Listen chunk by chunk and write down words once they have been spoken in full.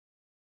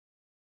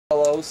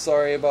so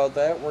sorry about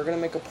that. We're going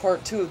to make a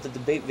part 2 of the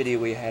debate video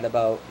we had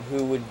about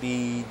who would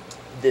be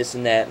this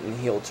and that and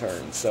heel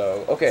turn.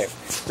 So, okay,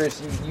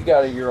 Chris, you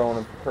got your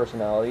own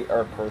personality,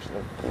 or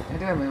personal... I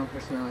do have my own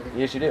personality.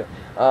 Yes, you do.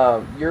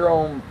 Your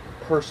own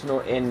personal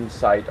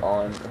insight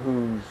on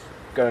who's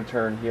going to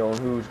turn heel and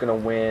who's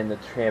going to win the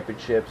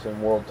championships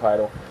and world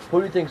title. Who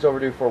do you think's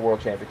overdue for a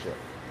world championship?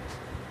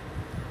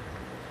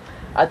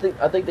 I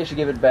think they should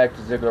give it back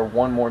to Ziggler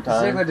one more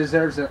time. Ziggler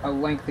deserves a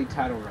lengthy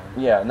title run.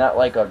 Yeah, not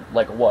like a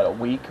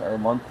week or a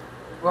month.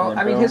 Well,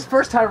 I mean, his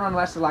first title run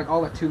lasted like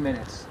all of 2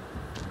 minutes.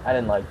 I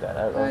didn't like that.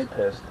 I was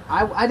pissed.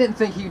 I didn't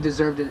think he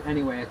deserved it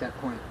anyway at that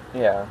point.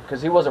 Yeah,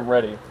 because he wasn't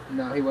ready.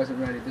 No, he wasn't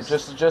ready.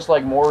 Just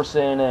like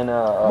Morrison and...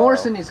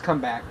 Morrison needs to come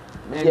back.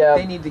 And yeah.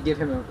 They need to give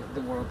him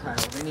the world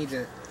title. They need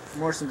to...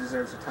 Morrison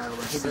deserves a title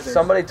run.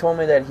 Somebody told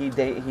me that he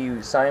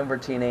signed for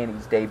TNA and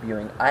he's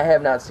debuting. I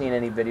have not seen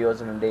any videos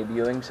of him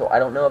debuting, so I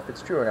don't know if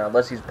it's true or not.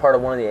 Unless he's part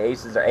of one of the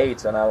aces or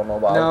eights, and I don't know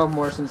about it. No,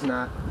 Morrison's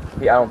not.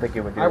 I don't think he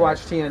would do that. I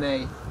watch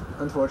TNA,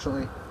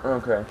 unfortunately.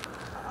 Okay.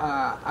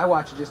 I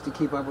watch it just to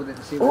keep up with it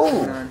and see what's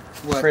going on.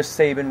 What? Chris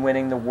Sabin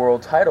winning the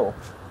world title.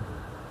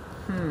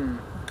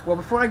 Well,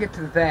 before I get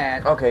to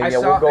that... Okay,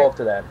 we'll go up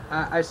to that.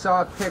 I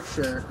saw a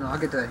picture... No, I'll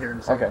get to that here in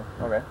a second.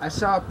 Okay. I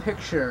saw a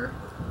picture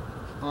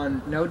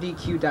on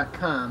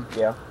NoDQ.com.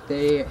 Yeah.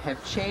 They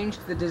have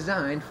changed the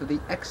design for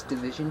the X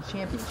Division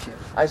Championship.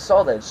 I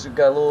saw that. It's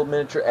got a little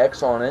miniature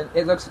X on it.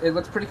 It looks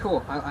pretty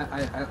cool.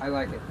 I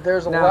like it.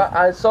 There's a lot...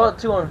 I saw it,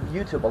 too, on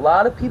YouTube. A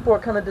lot of people are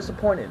kind of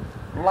disappointed.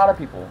 A lot of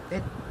people.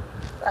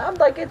 I'm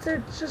like, it's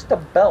just a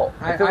belt.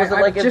 If it was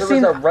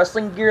a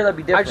wrestling gear, that'd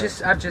be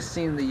different. I've just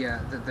seen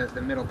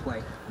the middle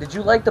plate. Did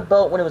you like the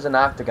belt when it was an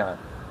octagon?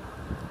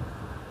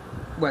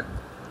 What?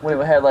 When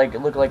it had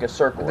it looked like a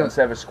circle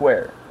instead of a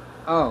square.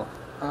 Oh,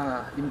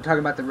 you talking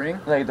about the ring?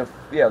 Like the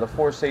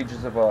 4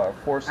 stages of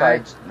four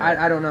sides.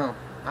 I don't know.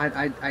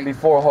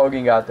 Before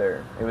Hogan got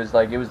there, it was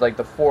like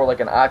the 4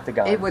 like an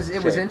octagon. It was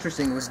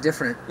interesting. It was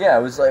different. Yeah,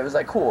 it was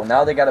like cool.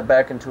 Now they got it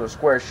back into a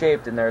square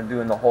shape, and they're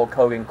doing the Hulk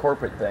Hogan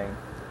corporate thing.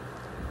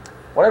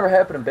 Whatever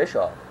happened to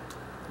Bischoff?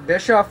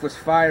 Bischoff was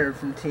fired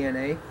from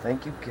TNA.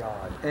 Thank you,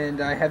 God. And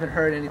I haven't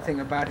heard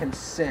anything about him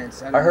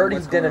since. I heard he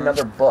did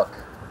another book.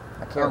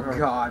 I can't remember.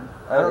 God.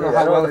 I don't know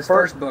how well his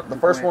first book The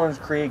first one was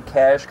Create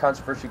Cash.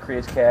 Controversy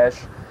Creates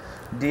Cash.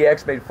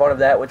 DX made fun of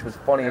that, which was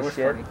funny as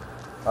shit.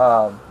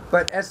 Funny.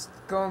 But as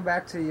going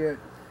back to your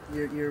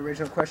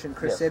original question,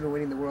 Chris Sabin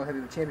winning the World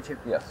Heavyweight Championship.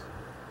 Yes.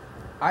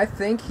 I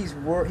think he's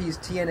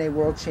TNA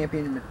World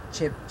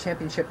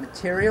Championship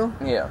material.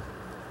 Yeah.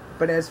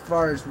 But as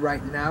far as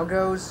right now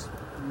goes,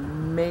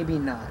 maybe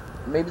not.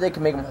 Maybe they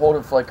can make him hold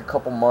it for like a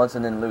couple months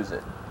and then lose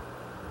it.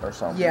 Or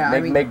something. Yeah,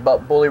 make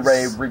Bully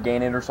Ray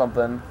regain it or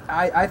something.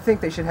 I think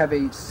they should have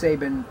a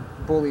Sabin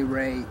Bully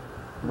Ray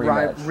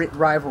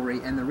rivalry,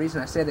 and the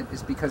reason I say that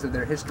is because of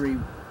their history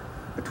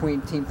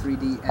between Team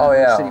 3D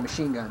and City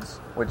Machine Guns.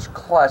 Which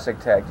classic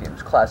tag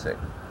teams, classic.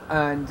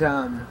 And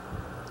I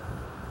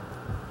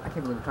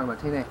can't believe we're talking about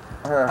TNA.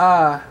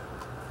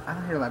 I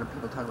don't hear a lot of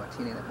people talk about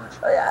TNA that much.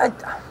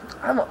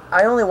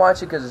 I only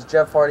watch it because it's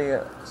Jeff Hardy,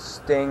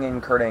 Sting,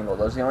 and Kurt Angle.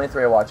 Those are the only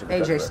 3 I watch it.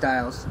 AJ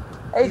Styles.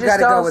 You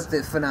gotta go with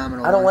the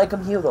phenomenal. I don't like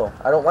him heel though.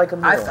 I like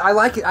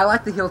it. I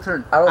like the heel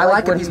turn. I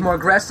like him. He's more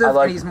aggressive.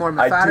 And he's more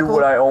methodical. I do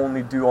what I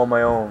only do on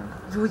my own.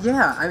 Well,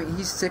 yeah. I mean,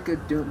 he's sick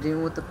of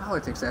dealing with the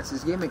politics. That's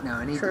his gimmick now,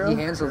 and he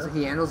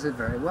handles it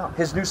very well.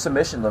 His new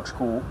submission looks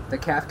cool. The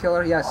calf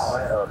killer, yes. Oh,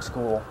 that looks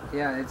cool.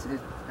 Yeah,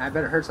 I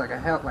bet it hurts like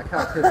hell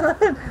too.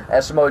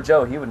 Ask Samoa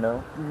Joe, he would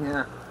know.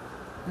 Yeah.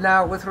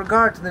 Now, with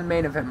regard to the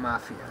main event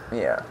Mafia.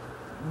 Yeah.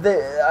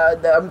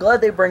 I'm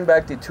glad they bring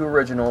back the 2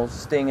 originals,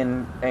 Sting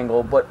and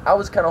Angle, but I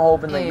was kind of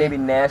hoping maybe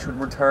Nash would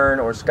return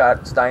or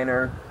Scott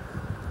Steiner.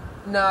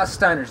 Nah,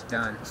 Steiner's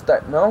done.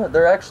 No,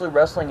 they're actually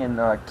wrestling in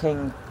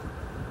King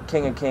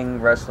of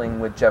King Wrestling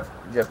with Jeff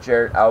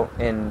Jarrett out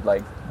in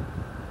like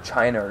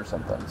China or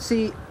something.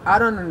 See, I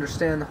don't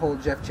understand the whole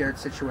Jeff Jarrett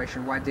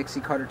situation, why Dixie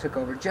Carter took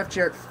over. Jeff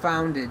Jarrett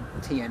founded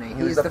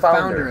TNA. He's the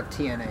founder of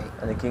TNA.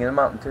 And the King of the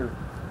Mountain, too.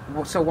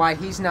 Well, so why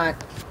he's not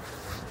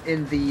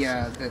in the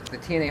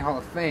TNA Hall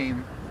of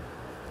Fame,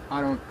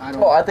 I don't.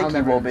 Well, I think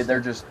he will be.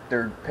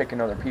 They're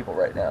picking other people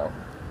right now.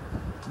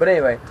 But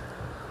anyway,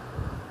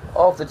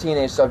 off the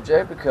TNA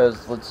subject,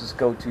 because let's just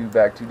go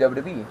back to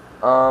WWE.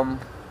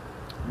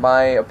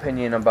 My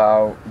opinion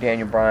about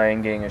Daniel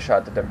Bryan getting a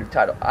shot at the WWE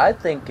title. I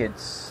think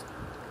it's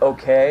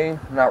okay.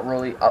 Not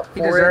really up for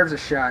it. He deserves a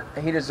shot.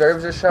 He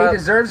deserves a shot? He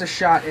deserves a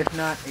shot, if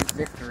not a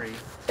victory.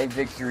 A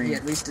victory. He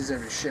at least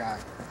deserves a shot.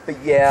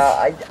 But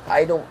yeah,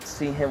 I don't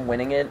see him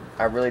winning it.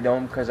 I really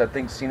don't, because I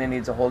think Cena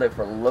needs to hold it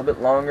for a little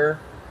bit longer.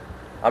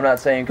 I'm not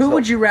saying... Who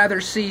would you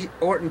rather see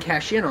Orton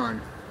cash in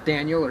on?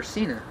 Daniel or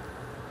Cena?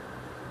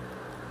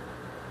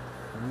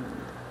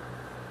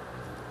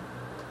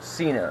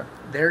 Cena.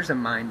 There's a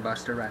mind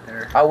buster right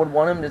there. I would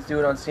want him to do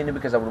it on Cena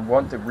because I would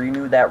want to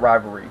renew that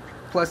rivalry.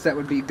 Plus, that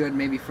would be good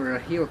maybe for a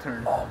heel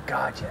turn. Oh,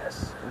 God,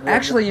 yes.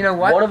 Actually, you know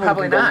what? One of them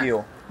probably can not. go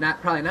heel.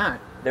 Probably not.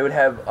 They would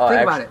have...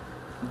 Think about it.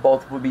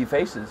 Both would be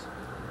faces.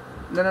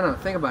 No.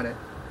 Think about it.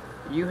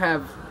 you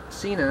have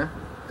Cena,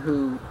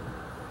 who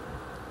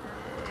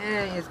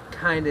is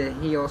kind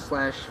of heel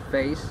 /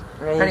 face,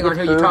 depending on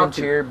who you talk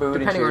to.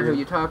 Depending on who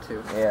you talk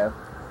to. Yeah.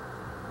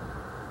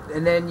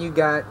 And then you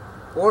got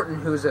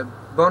Orton, who's a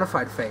bona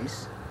fide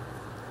face.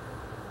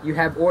 You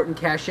have Orton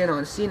cash in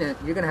on Cena,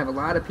 you're going to have a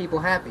lot of people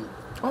happy.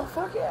 Oh,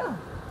 fuck yeah.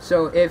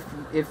 So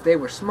if they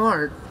were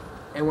smart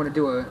and want to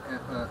do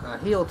a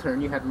heel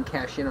turn, you have them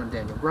cash in on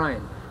Daniel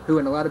Bryan, who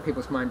in a lot of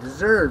people's mind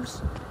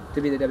deserves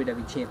to be the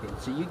WWE champion.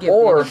 So you give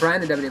Daniel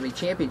Bryan the WWE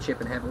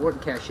championship and have Orton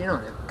cash in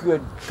on it.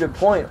 Good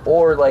point.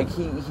 Or like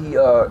he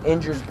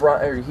injures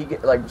Bryan, or he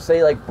get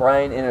say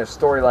Bryan in a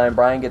storyline,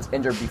 Bryan gets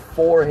injured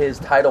before his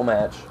title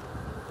match,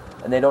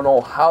 and they don't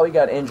know how he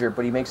got injured,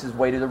 but he makes his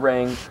way to the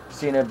ring.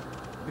 Cena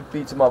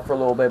beats him up for a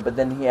little bit, but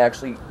then he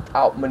actually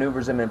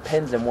outmaneuvers him and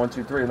pins him 1,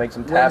 2, 3, makes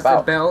him tap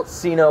out. Belt.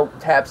 Cena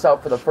taps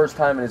out for the first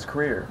time in his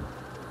career.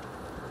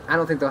 I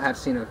don't think they'll have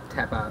Cena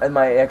tap out. And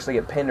might actually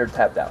get pinned or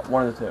tapped out.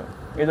 One of the two.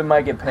 Either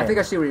might get pinned. I think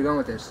I see where you're going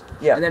with this.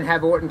 Yeah. And then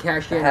have Orton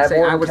cash in and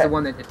say, I was the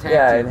one that attacked you.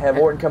 Yeah, and have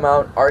Orton come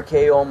out,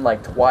 RKO him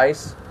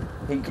twice.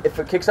 If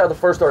it kicks out the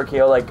first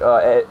RKO,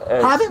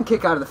 have him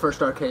kick out of the first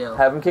RKO.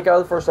 Have him kick out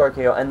of the first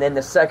RKO, and then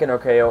the second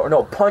RKO, or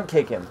no, punt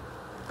kick him.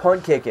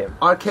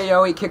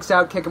 RKO, he kicks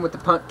out, kick him with the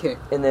punt kick.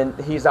 And then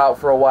he's out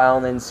for a while,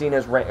 and then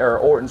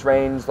Orton's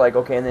reigns,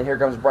 okay, and then here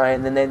comes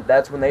Bryan, and then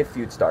that's when they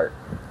feud start.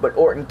 But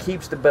Orton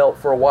keeps the belt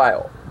for a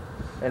while,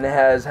 and it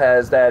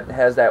has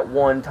that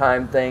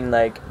one-time thing,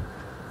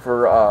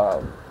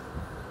 for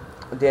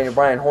Daniel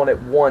Bryan, hold it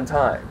one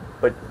time.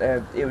 But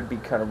it would be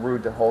kind of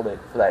rude to hold it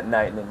for that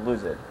night and then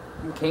lose it.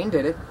 Kane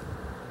did it.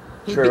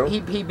 True.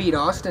 He beat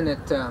Austin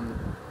at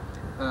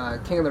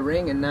King of the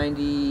Ring in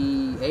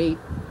 '98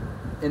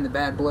 in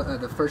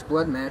the first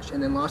blood match,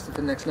 and then lost it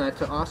the next night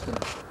to Austin.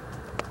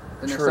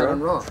 The next night on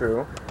Raw.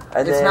 True.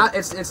 And it's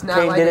not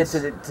Kane like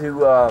did it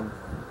to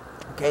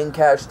Kane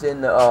cashed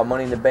in the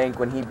Money in the Bank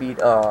when he beat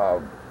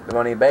the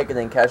Money in the Bank, and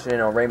then cashed it in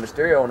on Rey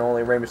Mysterio, and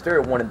only Rey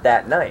Mysterio won it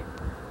that night.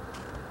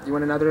 You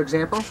want another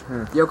example?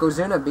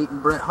 Yokozuna beating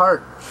Bret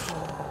Hart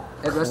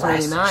at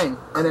WrestleMania 9,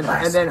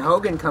 and then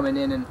Hogan coming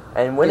in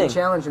and winning,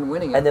 challenge and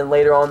winning it. And then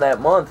later on that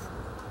month,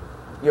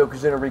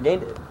 Yokozuna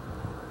regained it.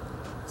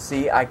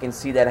 See, I can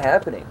see that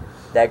happening.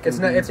 It's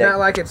not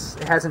like it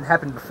hasn't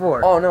happened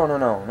before. Oh no!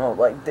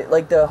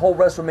 Like the whole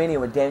WrestleMania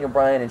with Daniel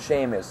Bryan and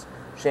Sheamus.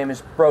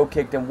 Sheamus bro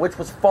kicked him, which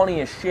was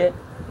funny as shit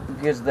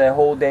because the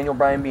whole Daniel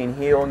Bryan being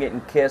heel and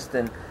getting kissed,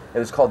 and it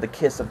was called the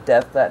Kiss of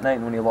Death that night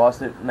when he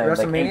lost it. Like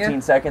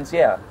 18 seconds.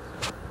 Yeah,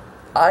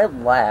 I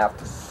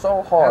laughed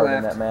so hard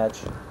in that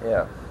match.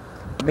 Yeah,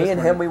 me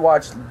and him, we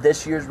watched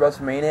this year's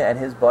WrestleMania at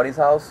his buddy's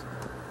house,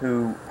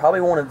 who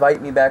probably won't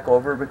invite me back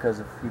over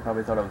because he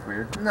probably thought I was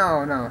weird.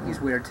 No, he's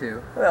weird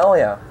too. Oh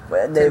yeah,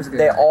 and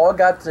they all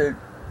got to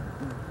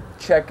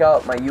check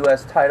out my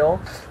U.S. title.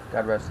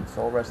 God rest his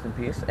soul, rest in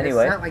peace.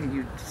 Anyway,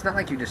 it's not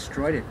like you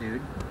destroyed it,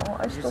 dude. Oh,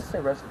 I still say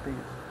rest in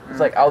peace. It's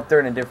like out there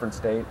in a different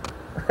state.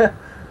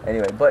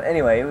 Anyway,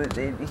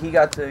 he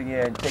got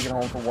to take it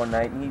home for one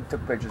night, and he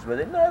took pictures with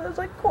it. No, it was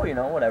like cool,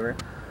 whatever. It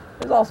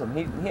was awesome.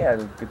 He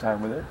had a good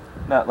time with it,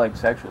 not like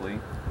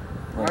sexually.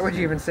 Why would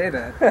you even say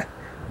that?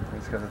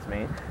 It's because it's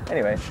me.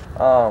 Anyway,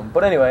 no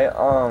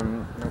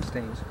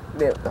stains.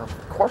 Yeah,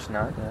 of course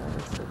not. Yeah,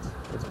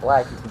 it's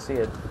black. You can see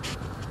it.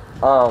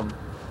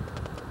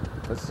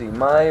 Let's see.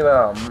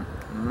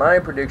 My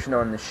prediction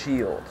on the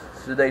Shield.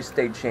 So they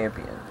state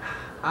champion.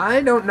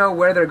 I don't know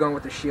where they're going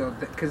with the Shield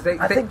because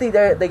I think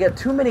they got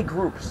too many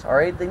groups. All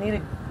right, they need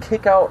to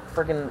kick out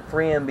freaking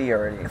 3MB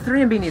already.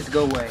 3MB needs to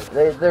go away.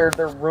 They're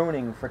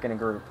ruining freaking a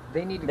group.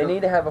 They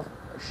need to have a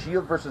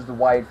Shield versus the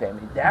Wyatt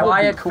family. That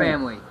Wyatt would be cool.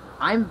 family.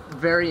 I'm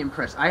very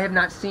impressed. I have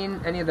not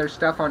seen any of their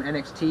stuff on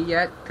NXT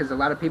yet because a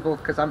lot of people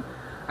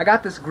I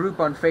got this group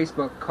on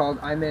Facebook called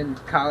I'm in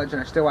College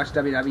and I Still Watch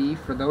WWE.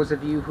 For those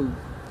of you who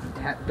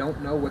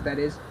don't know what that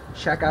is,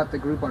 check out the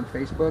group on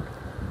Facebook.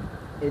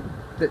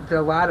 A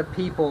lot of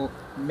people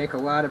make a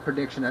lot of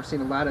predictions. I've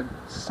seen a lot of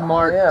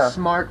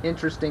smart,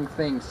 interesting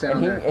things said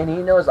on there. And he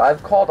knows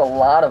I've called a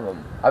lot of them.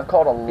 He's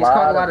called a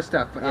lot of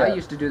stuff, but I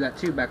used to do that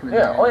too back in the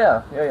day.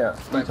 Yeah.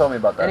 You told me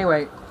about that.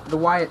 Anyway, the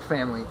Wyatt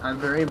family. I'm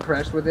very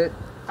impressed with it.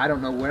 I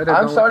don't know where they're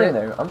going with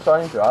it. I'm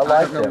starting to. I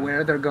don't know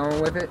where they're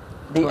going with it.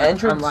 The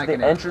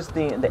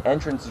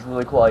entrance is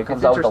really cool. He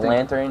comes out with the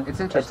lantern. It's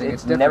interesting.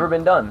 It's never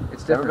been done.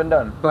 It's never been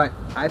done. But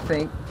I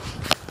think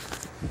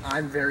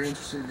I'm very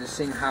interested in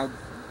seeing how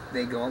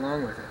they go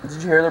along with it.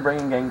 Did you hear they're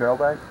bringing Gangrel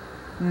back?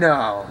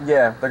 No.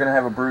 Yeah, they're gonna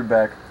have a Brood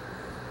back.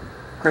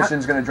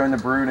 Christian's gonna join the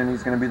Brood, and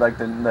he's gonna be like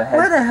the head.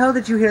 Where the hell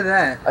did you hear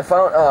that? I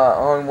found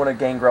on one of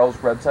Gangrel's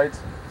websites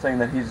saying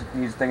that he's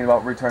thinking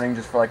about returning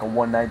just for like a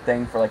one-night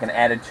thing, for like an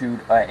Attitude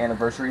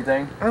anniversary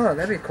thing. Oh,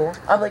 that'd be cool.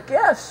 I'm like,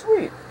 yeah,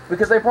 sweet.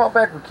 Because they brought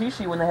back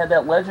Rikishi when they had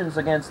that Legends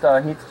against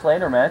Heath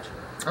Slater match.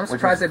 I'm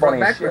surprised they brought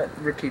back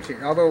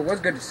Rikishi, although it was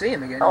good to see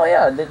him again. Oh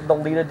yeah, the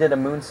Lita did a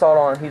moonsault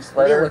on Heath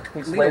Slater.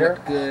 Lita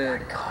looked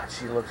good. Oh my God,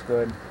 she looks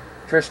good.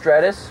 Trish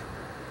Stratus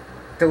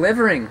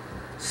delivering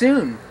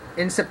soon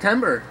in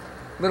September.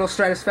 Little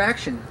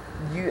Stratisfaction.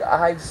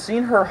 I've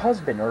seen her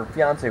husband or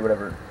fiance,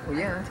 whatever. Well,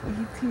 yeah.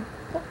 He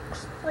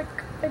looks like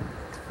a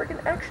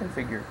freaking action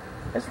figure.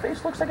 His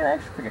face looks like an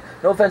action figure.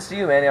 No offense to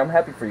you, Manny. I'm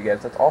happy for you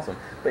guys. That's awesome.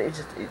 But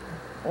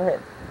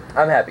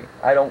I'm happy.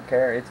 I don't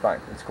care. It's fine.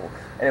 It's cool.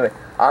 Anyway,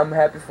 I'm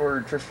happy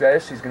for Trish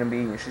Stratus. She's gonna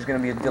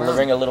be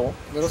delivering a little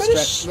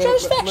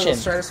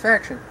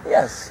satisfaction.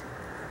 Yes.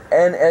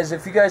 And as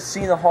if you guys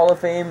seen the Hall of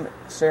Fame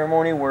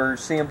ceremony where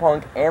CM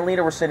Punk and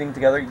Lita were sitting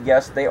together,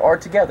 yes, they are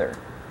together.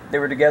 They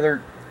were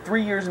together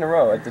 3 years in a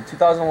row at the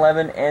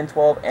 2011 and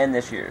 12 and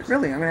this year's.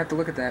 Really, I'm gonna have to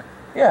look at that.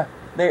 Yeah.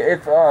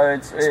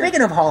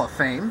 Speaking of Hall of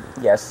Fame,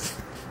 yes.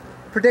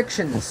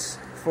 Predictions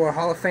for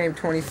Hall of Fame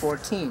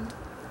 2014.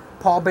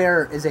 Paul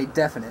Bearer is a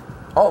definite.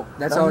 Oh,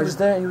 that's no, always. He was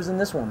there. He was in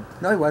this one.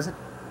 No, he wasn't.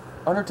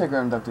 Undertaker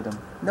inducted him.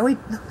 No, he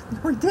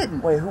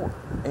didn't. Wait, who?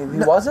 He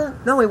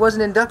wasn't? No, he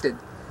wasn't inducted.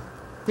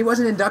 He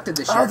wasn't inducted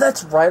this year. Oh,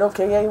 that's right.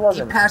 Okay, yeah, he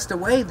wasn't. He passed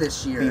away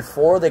this year.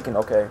 Before they can.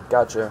 Okay,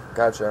 gotcha.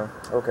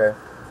 Okay.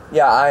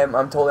 Yeah,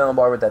 I'm totally on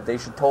board with that. They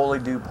should totally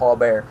do Paul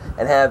Bearer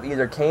and have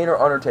either Kane or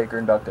Undertaker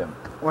induct him.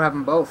 Or have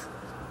them both.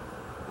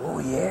 Oh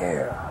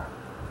yeah,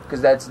 because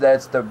that's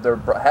their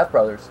half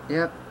brothers.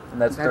 Yep. And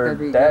that's that'd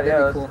be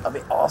cool. That'd be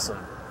awesome.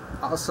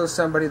 Also,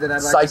 somebody that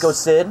I'd like. Psycho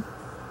Sid,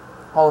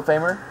 Hall of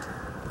Famer.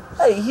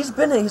 Hey, he's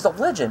a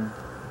legend.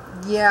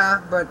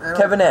 Yeah, but I don't...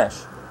 Kevin Nash.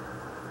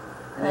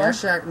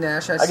 Nash.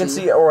 I can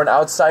see, or an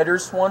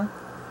Outsiders one.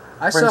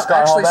 I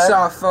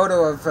saw a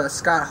photo of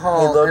Scott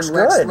Hall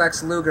and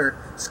Lex Luger.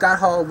 Scott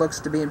Hall looks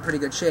to be in pretty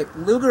good shape.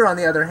 Luger, on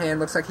the other hand,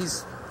 looks like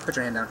he's... Put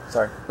your hand down.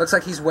 Sorry. Looks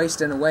like he's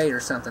wasting away or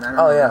something. I don't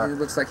know. Yeah. He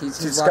looks like he's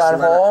to lost Scott a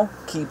lot Hall,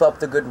 keep up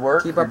the good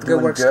work. Keep up the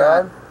good work,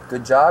 Scott.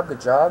 Good job.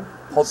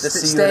 Hope to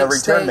see you in a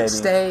return,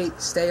 maybe.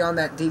 Stay on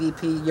that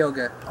DDP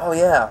yoga. Oh,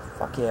 yeah.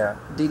 Fuck yeah.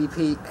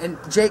 DDP. And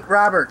Jake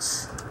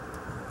Roberts.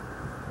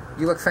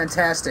 You look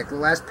fantastic. The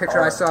last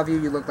picture I saw of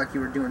you, you looked like you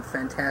were doing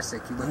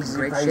fantastic. You look in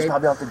great shape. He's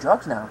probably off the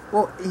drugs now.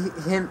 Well,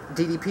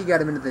 DDP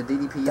got him into the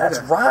DDP. That's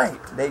right.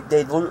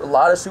 They a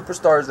lot of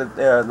superstars,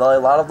 a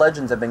lot of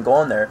legends have been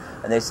going there,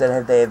 and they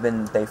said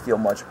they feel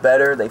much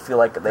better. They feel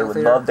like they would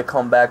love to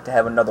come back to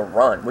have another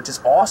run, which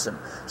is awesome.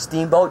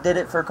 Steamboat did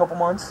it for a couple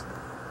months.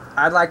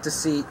 I'd like to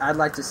see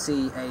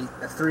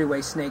a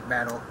three-way snake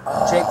battle.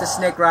 Jake the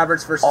Snake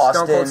Roberts versus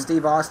Austin. Stone Cold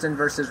Steve Austin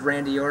versus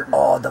Randy Orton.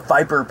 Oh, the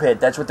Viper Pit.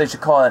 That's what they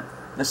should call it.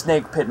 The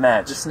Snake Pit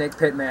match. The Snake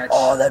Pit match.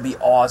 Oh, that'd be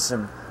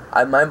awesome.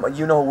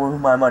 You know who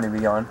my money would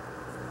be on?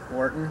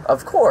 Orton.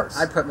 Of course.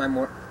 I'd put my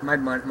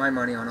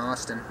money on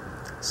Austin.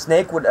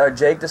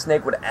 Jake the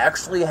Snake would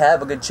actually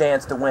have a good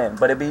chance to win,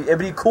 but it'd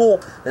be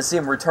cool to see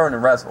him return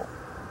and wrestle.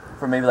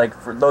 For maybe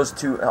for those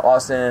two,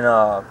 Austin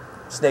and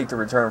Snake, to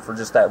return for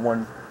just that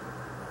one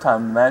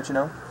time match, you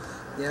know?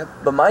 Yep.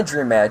 But my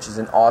dream match is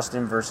an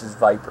Austin versus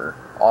Viper.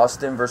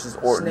 Austin versus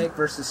Orton. Snake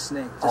versus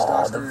Snake. Just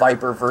Austin the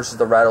Viper versus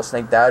the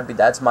Rattlesnake.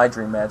 That's my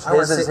dream match.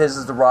 His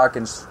is The Rock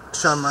and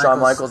Shawn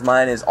Michaels.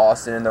 Mine is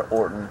Austin and the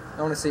Orton.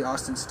 I want to see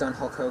Austin stun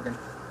Hulk Hogan.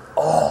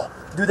 Oh,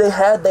 dude, they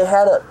had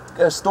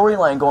a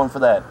storyline going for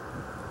that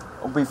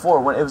before,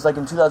 when it was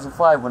in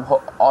 2005 when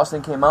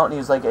Austin came out and he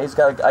was like, hey,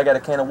 I got a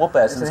can of whoop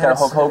ass and it's got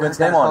Hulk Hogan's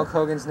name on it. Hulk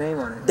Hogan's name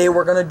on it. They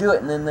were gonna do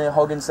it, and then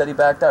Hogan said he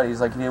backed out.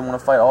 He's like, he didn't want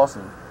to fight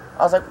Austin.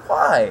 I was like,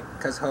 why?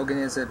 Because Hogan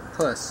is a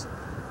puss.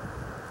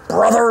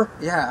 Brother?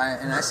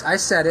 Yeah, I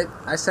said it.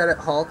 I said it,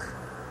 Hulk.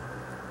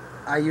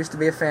 I used to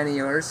be a fan of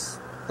yours,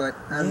 but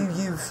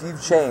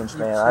you've changed,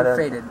 man. You've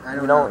faded.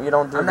 You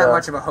don't do I'm not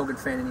much of a Hogan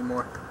fan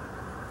anymore.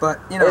 But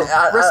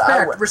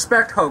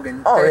respect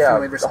Hogan. Oh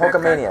definitely yeah, respect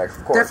Hulkamaniac,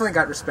 of course. Definitely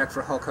got respect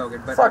for Hulk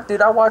Hogan. But fuck,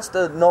 dude, I watched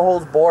the No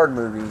Holds Barred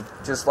movie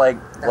just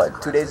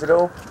 2 days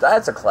ago.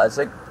 That's a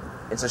classic.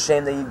 It's a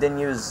shame that you didn't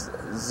use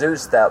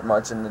Zeus that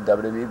much in the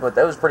WWE, but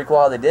that was pretty cool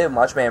how they did.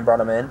 Macho Man brought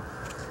him in.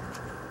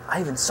 I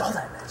even saw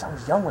that match. I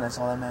was young when I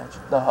saw that match.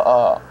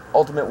 The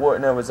Ultimate War,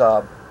 and it was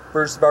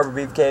Bruce the Barber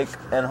Beefcake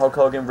and Hulk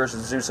Hogan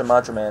versus Zeus and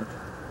Macho Man.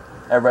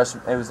 It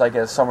was like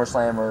a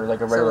SummerSlam or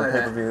like a regular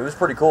pay-per-view. It was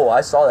pretty cool.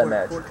 I saw that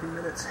match. 14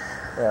 minutes.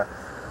 Yeah.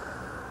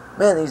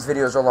 Man, these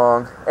videos are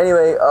long.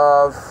 Anyway,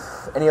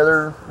 any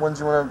other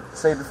ones you want to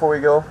say before we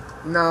go?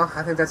 No,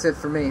 I think that's it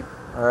for me.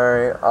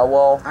 Alright,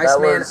 well,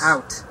 Iceman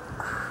out.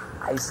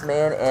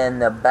 Iceman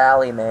and the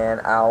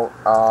Ballyman out.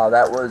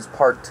 That was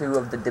part 2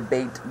 of the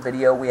debate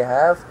video we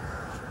have.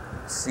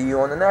 See you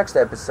on the next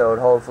episode.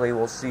 Hopefully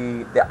we'll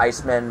see the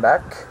Iceman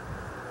back.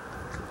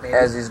 Maybe.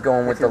 As he's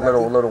going with the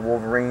little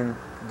Wolverine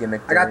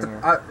gimmick. I got the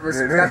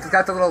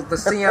the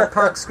CM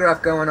Punk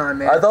scruff going on,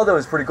 man. I thought that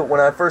was pretty cool.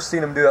 When I first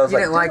seen him do it, I was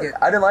didn't like it.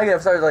 I didn't like it. I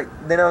saw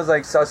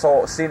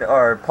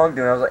Punk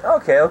doing it. I was like,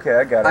 okay,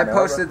 I got it. I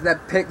posted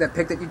that pic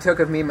that you took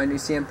of me in my new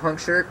CM Punk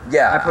shirt.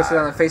 Yeah. I posted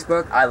it on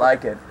Facebook. I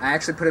like it. I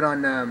actually put it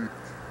on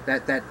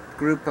that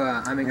group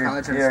I'm in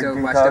college and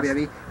still watch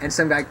WWE, and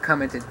some guy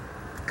commented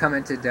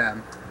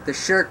the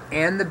shirt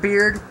and the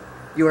beard,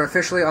 you are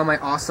officially on my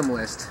awesome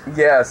list.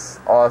 Yes,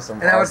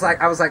 awesome. And awesome.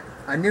 I was like,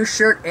 a new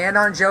shirt and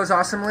on Joe's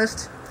awesome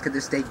list? Could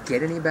this day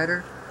get any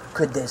better?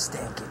 Could this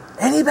day get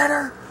any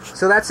better?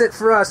 So that's it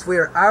for us. We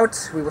are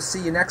out. We will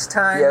see you next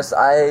time. Yes,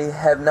 I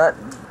have not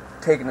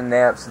taken a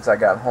nap since I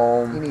got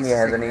home. He needs He to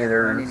hasn't take a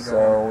nap. I either. need to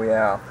go So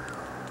yeah,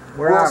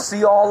 We're we'll out. see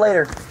y'all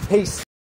later. Peace.